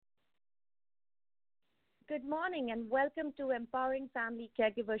Good morning and welcome to Empowering Family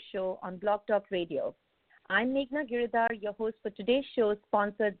Caregivers Show on Blog Talk Radio. I'm Meghna Giridhar, your host for today's show,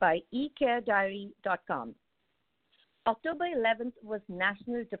 sponsored by eCareDiary.com. October 11th was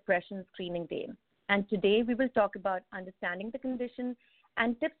National Depression Screening Day, and today we will talk about understanding the condition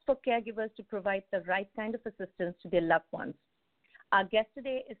and tips for caregivers to provide the right kind of assistance to their loved ones. Our guest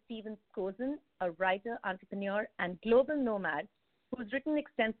today is Steven Skoczen, a writer, entrepreneur, and global nomad who's written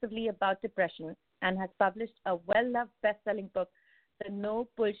extensively about depression and has published a well-loved best-selling book, The No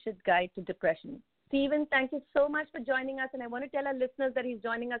Bullshit Guide to Depression. Steven, thank you so much for joining us, and I want to tell our listeners that he's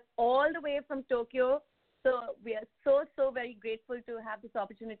joining us all the way from Tokyo. So we are so very grateful to have this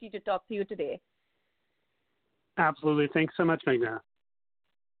opportunity to talk to you today. Absolutely. Thanks so much, Meghna.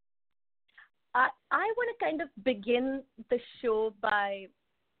 I want to kind of begin the show by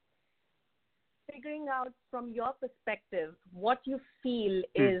figuring out from your perspective what you feel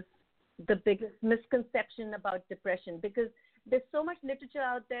is the biggest misconception about depression, because there's so much literature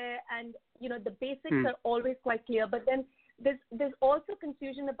out there and, the basics are always quite clear, but then there's also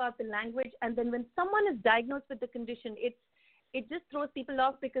confusion about the language. And then when someone is diagnosed with the condition, it just throws people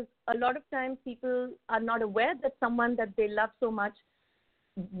off because a lot of times people are not aware that someone that they love so much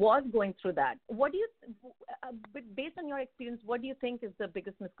was going through that. What do you, based on your experience, what do you think is the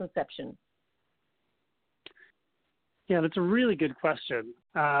biggest misconception? Yeah, that's a really good question.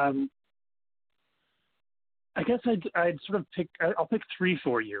 I guess I'd sort of I'll pick three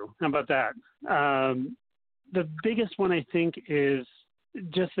for you. How about that? The biggest one, I think, is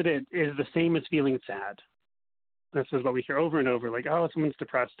just that it is the same as feeling sad. This is what we hear over and over, like, oh, someone's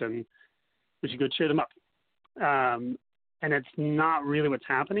depressed and we should go cheer them up. And it's not really what's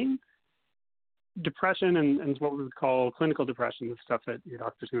happening. Depression and what we would call clinical depression, the stuff that your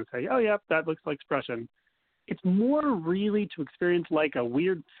doctor's going to say, oh, yeah, that looks like depression. It's more really to experience like a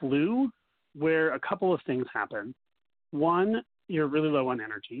weird flu where a couple of things happen. One, you're really low on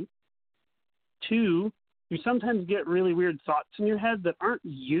energy. Two, you sometimes get really weird thoughts in your head that aren't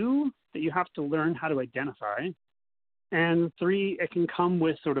you, that you have to learn how to identify. And three, it can come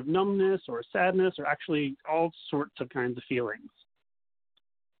with sort of numbness or sadness or actually all sorts of kinds of feelings.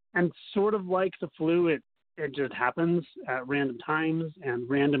 And sort of like the flu, it just happens at random times and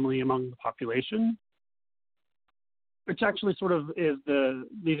randomly among the population, which actually sort of is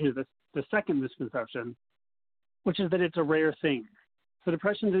leading to the second misconception, which is that it's a rare thing. So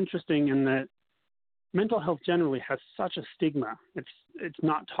depression is interesting in that mental health generally has such a stigma. It's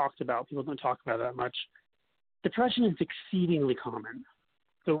not talked about. People don't talk about it that much. Depression is exceedingly common.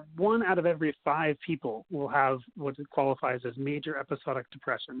 So 1 out of every 5 people will have what qualifies as major episodic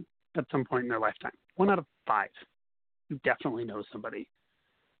depression at some point in their lifetime. 1 out of 5. You definitely know somebody.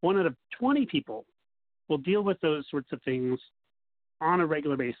 1 out of 20 people will deal with those sorts of things on a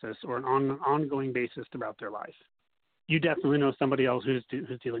regular basis or on an ongoing basis throughout their life. You definitely know somebody else who's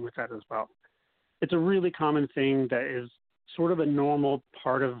dealing with that as well. It's a really common thing that is sort of a normal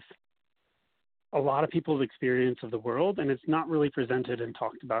part of a lot of people's experience of the world, and it's not really presented and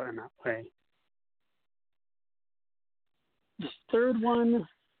talked about in that way. The third one,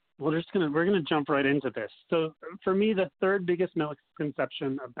 we're going to jump right into this. So for me, the third biggest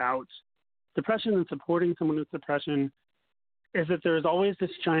misconception about depression and supporting someone with depression is that there is always this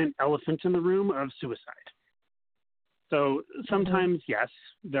giant elephant in the room of suicide. So sometimes, yes,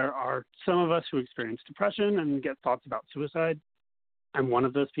 there are some of us who experience depression and get thoughts about suicide. I'm one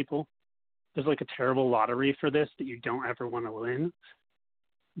of those people. There's like a terrible lottery for this that you don't ever want to win.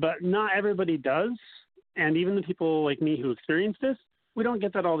 But not everybody does. And even the people like me who experience this, we don't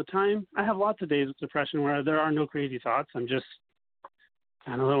get that all the time. I have lots of days of depression where there are no crazy thoughts. I'm just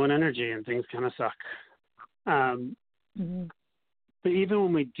kind of low in energy and things kind of suck. But even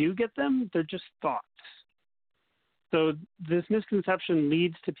when we do get them, they're just thoughts. So this misconception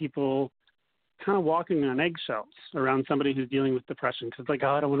leads to people kind of walking on eggshells around somebody who's dealing with depression because like,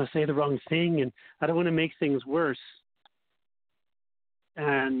 oh, I don't want to say the wrong thing and I don't want to make things worse.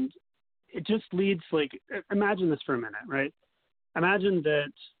 And it just leads, like, imagine this for a minute, right? Imagine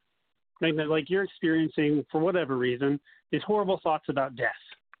that, like you're experiencing, for whatever reason, these horrible thoughts about death,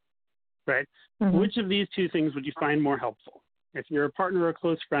 right? Which of these two things would you find more helpful? If your partner or a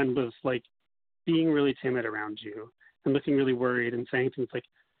close friend was, like, being really timid around you and looking really worried and saying things like,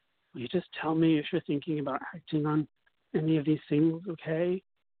 will you just tell me if you're thinking about acting on any of these things, okay?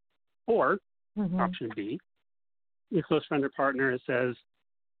 Or, option B, your close friend or partner says,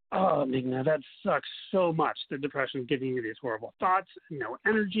 oh, Meghna, that sucks so much. The depression is giving you these horrible thoughts, no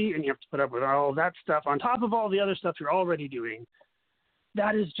energy, and you have to put up with all that stuff on top of all the other stuff you're already doing.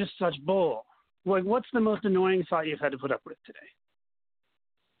 That is just such bull. Like, what's the most annoying thought you've had to put up with today?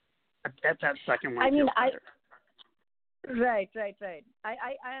 at that second one. I mean, better. right.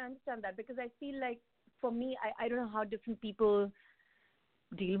 I understand that, because I feel like, for me, I don't know how different people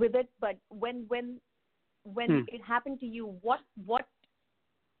deal with it, but when it happened to you, what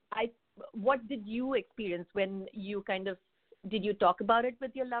did you experience when you did you talk about it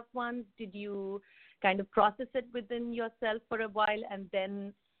with your loved ones? Did you kind of process it within yourself for a while and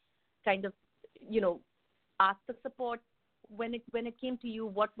then kind of, ask for support? When it came to you,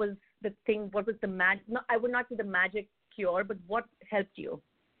 what was the thing? What was the magic? No, I would not say the magic cure, but what helped you?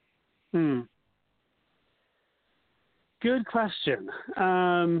 Good question.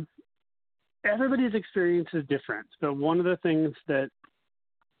 Everybody's experience is different, but one of the things that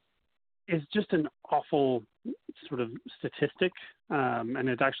is just an awful sort of statistic, and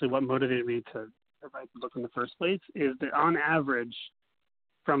it's actually what motivated me to write the book in the first place, is that on average,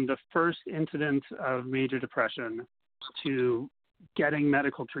 from the first incident of major depression to getting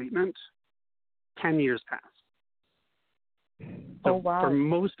medical treatment, 10 years pass. So wow. For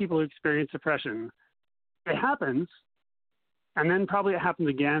most people who experience depression, it happens, and then probably it happens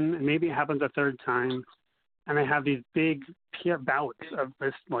again, and maybe it happens a third time, and they have these big bouts of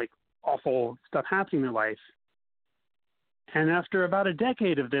this awful stuff happening in their life. And after about a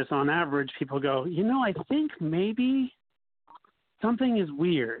decade of this, on average, people go, I think maybe something is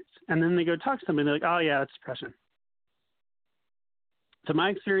weird. And then they go talk to somebody, and they're like, oh yeah, it's depression. So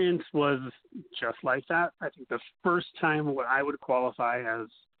my experience was just like that. I think the first time what I would qualify as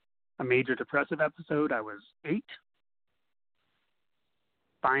a major depressive episode, I was 8.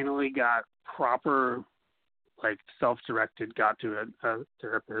 Finally got proper, self-directed, got to a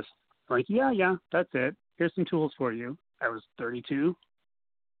therapist. Yeah, that's it. Here's some tools for you. I was 32.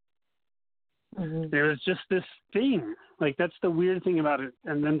 Mm-hmm. There was just this thing. That's the weird thing about it.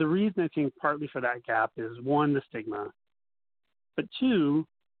 And then the reason I think partly for that gap is, 1, the stigma. But 2,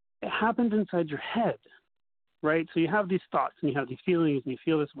 it happens inside your head, right? So you have these thoughts and you have these feelings and you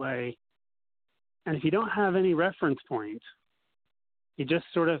feel this way. And if you don't have any reference point, you just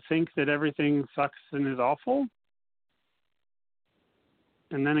sort of think that everything sucks and is awful.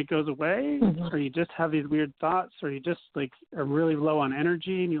 And then it goes away, or you just have these weird thoughts, or you just are really low on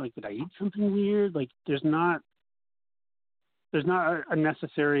energy and you're like, did I eat something weird? There's not a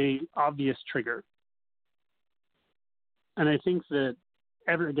necessary obvious trigger. And I think that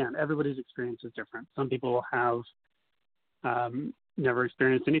everybody's experience is different. Some people have never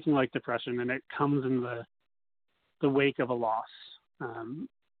experienced anything like depression, and it comes in the wake of a loss.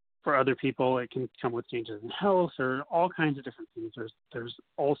 For other people, it can come with changes in health or all kinds of different things. There's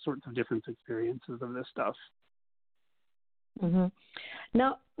all sorts of different experiences of this stuff. Mm-hmm.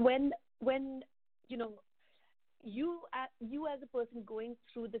 Now, when you as a person going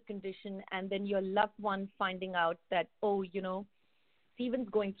through the condition, and then your loved one finding out that, Steven's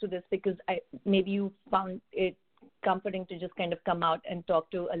going through this, because maybe you found it comforting to just kind of come out and talk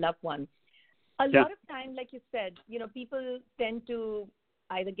to a loved one. A lot of time, like you said, people tend to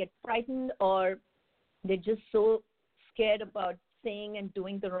either get frightened or they're just so scared about saying and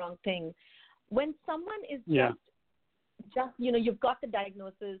doing the wrong thing. When someone is just you've got the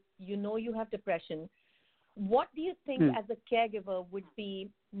diagnosis, you have depression, what do you think as a caregiver would be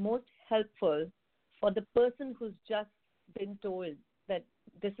most helpful for the person who's just been told that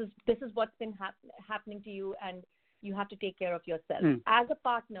this is what's been happening to you and you have to take care of yourself? As a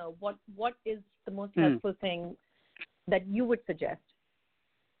partner, what is the most helpful thing that you would suggest?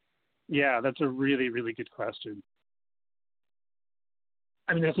 Yeah, that's a really, really good question.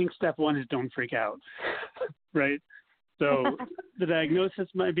 I mean, I think step 1 is don't freak out, right? So the diagnosis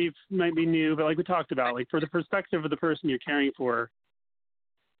might be new, but like we talked about, for the perspective of the person you're caring for,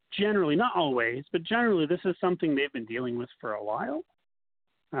 generally, not always, but generally, this is something they've been dealing with for a while.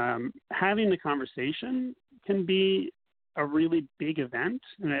 Having the conversation can be a really big event,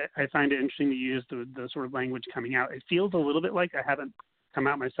 and I find it interesting to use the sort of language coming out. It feels a little bit like I haven't come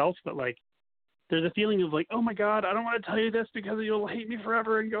out myself, but there's a feeling of oh my God, I don't want to tell you this because you'll hate me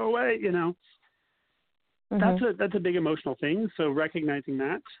forever and go away, That's a big emotional thing. So recognizing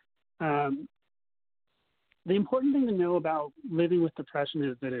that. The important thing to know about living with depression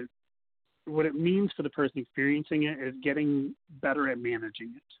is that what it means for the person experiencing it is getting better at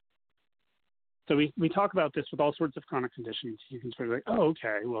managing it. So we talk about this with all sorts of chronic conditions. You can sort of oh,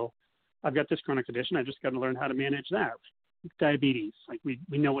 okay, well, I've got this chronic condition. I just got to learn how to manage that. Diabetes, we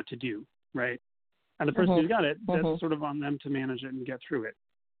know what to do, right? And the person who's got it, that's sort of on them to manage it and get through it.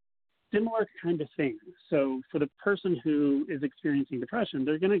 Similar kind of thing. So for the person who is experiencing depression,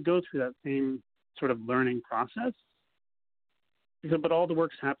 they're going to go through that same sort of learning process, but all the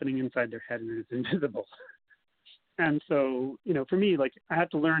work's happening inside their head and it's invisible. And so, for me, like, I have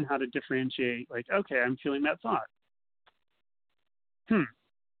to learn how to differentiate, like, okay, I'm feeling that thought.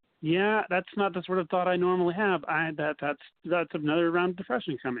 Yeah, that's not the sort of thought I normally have. That's another round of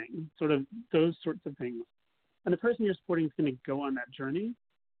depression coming, sort of those sorts of things. And the person you're supporting is going to go on that journey.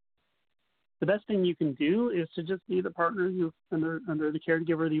 The best thing you can do is to just be the partner under the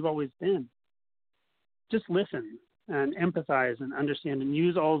caregiver that you've always been. Just listen and empathize and understand and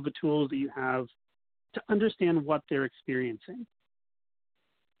use all of the tools that you have to understand what they're experiencing.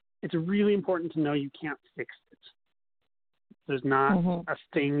 It's really important to know you can't fix it. There's not a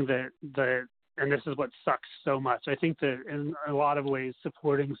thing that, and this is what sucks so much. I think that in a lot of ways,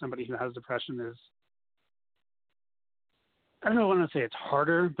 supporting somebody who has depression is, I don't know, I want to say it's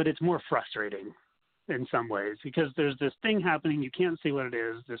harder, but it's more frustrating in some ways because there's this thing happening. You can't see what it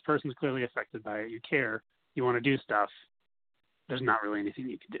is. This person's clearly affected by it. You care. You want to do stuff. There's not really anything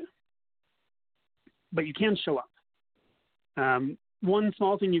you can do. But you can show up. One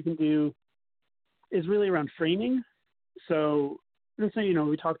small thing you can do is really around framing. So let's say,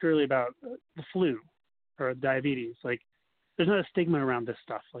 we talked earlier about the flu or diabetes. Like, there's not a stigma around this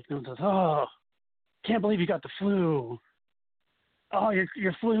stuff. Like, no one says, oh, can't believe you got the flu. Oh, your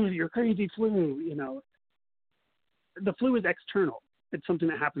flu, your crazy flu, The flu is external. It's something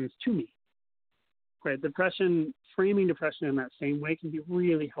that happens to me. Right? Depression, framing depression in that same way can be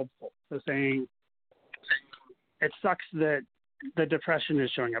really helpful. So saying, it sucks that the depression is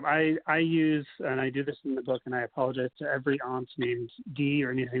showing up. I use, and I do this in the book, and I apologize to every aunt named D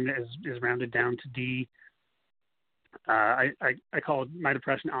or anything that is rounded down to D. I call my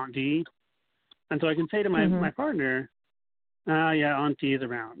depression Aunt D. And so I can say to my partner, yeah, Aunt D is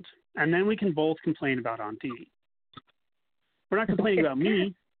around. And then we can both complain about Aunt D. We're not complaining about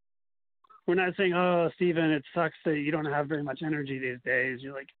me. We're not saying, oh, Steven, it sucks that you don't have very much energy these days.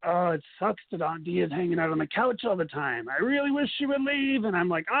 You're like, oh, it sucks that Aunt D is hanging out on the couch all the time. I really wish she would leave. And I'm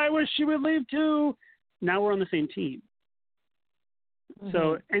like, I wish she would leave too. Now we're on the same team.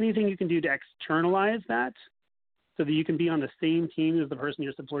 So anything you can do to externalize that so that you can be on the same team as the person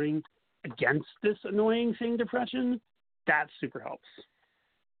you're supporting against this annoying thing, depression, that super helps.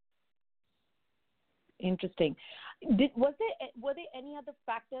 Interesting. Were there any other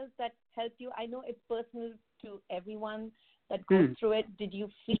factors that helped you? I know it's personal to everyone that goes through it. Did you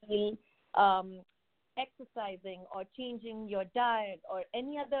feel exercising or changing your diet or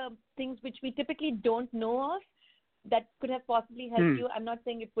any other things which we typically don't know of that could have possibly helped you? I'm not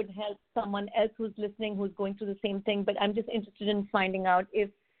saying it would help someone else who's listening who's going through the same thing, but I'm just interested in finding out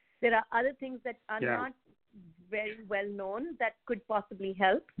if there are other things that are not very well known that could possibly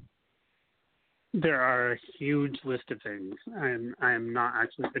help. There are a huge list of things. I am not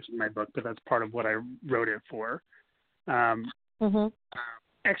actually pitching my book, but that's part of what I wrote it for.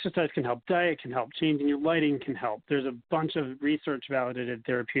 Exercise can help. Diet can help. Changing your lighting can help. There's a bunch of research-validated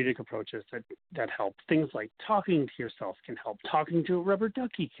therapeutic approaches that help. Things like talking to yourself can help. Talking to a rubber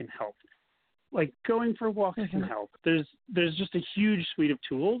ducky can help. Like going for walks can help. There's just a huge suite of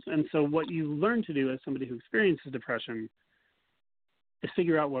tools. And so what you learn to do as somebody who experiences depression is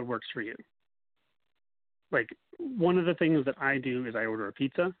figure out what works for you. Like, one of the things that I do is I order a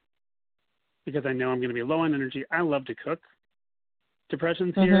pizza because I know I'm going to be low on energy. I love to cook.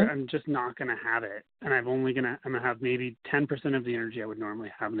 Depression's here. I'm just not going to have it. And I'm going to have maybe 10% of the energy I would normally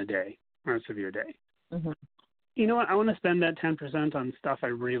have in a day on a severe day. You know what? I want to spend that 10% on stuff I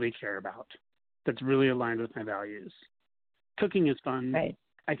really care about that's really aligned with my values. Cooking is fun. Right.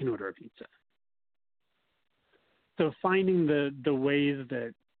 I can order a pizza. So finding the ways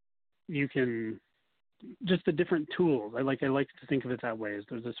that you can, just the different tools. I like to think of it that way. As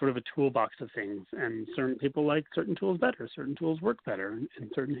there's a sort of a toolbox of things, and certain people like certain tools better. Certain tools work better in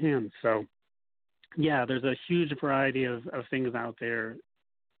certain hands. So, yeah, there's a huge variety of things out there.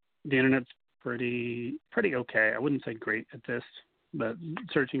 The internet's pretty okay. I wouldn't say great at this, but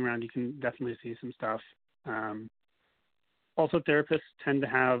searching around, you can definitely see some stuff. Also, therapists tend to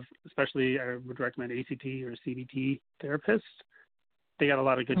have, especially I would recommend ACT or CBT therapists. They got a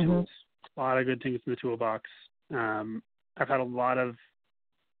lot of good tools. A lot of good things in the toolbox. I've had a lot of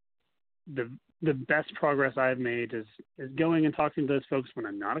the best progress I've made is going and talking to those folks when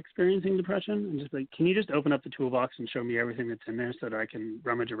I'm not experiencing depression and just like, can you just open up the toolbox and show me everything that's in there so that I can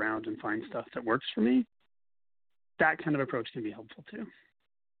rummage around and find stuff that works for me? That kind of approach can be helpful too.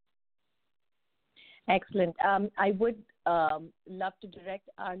 Excellent. I would love to direct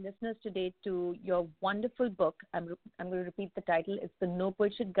our listeners today to your wonderful book. I'm going to repeat the title. It's The No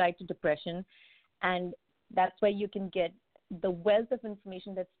Bullshit Guide to Depression. And that's where you can get the wealth of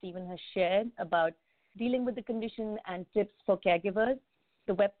information that Steven has shared about dealing with the condition and tips for caregivers.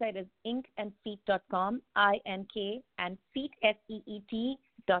 The website is inkandfeet.com, I-N-K, and feet,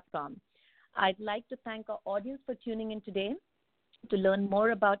 F-E-E-T.com. I'd like to thank our audience for tuning in today. To learn more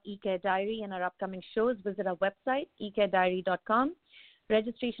about eCareDiary and our upcoming shows, visit our website, eCareDiary.com.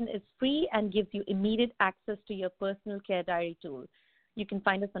 Registration is free and gives you immediate access to your personal care diary tool. You can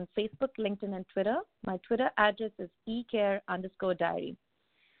find us on Facebook, LinkedIn, and Twitter. My Twitter address is ecare_diary.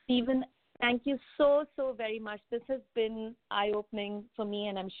 Steven, thank you so very much. This has been eye-opening for me,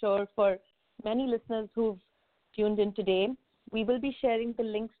 and I'm sure for many listeners who've tuned in today. We will be sharing the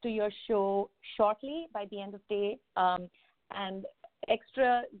links to your show shortly by the end of the day. And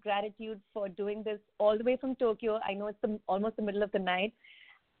extra gratitude for doing this all the way from Tokyo. I know it's almost the middle of the night.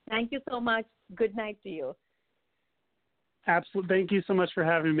 Thank you so much. Good night to you. Absolutely. Thank you so much for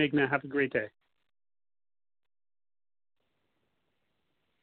having me, Meghna. Have a great day.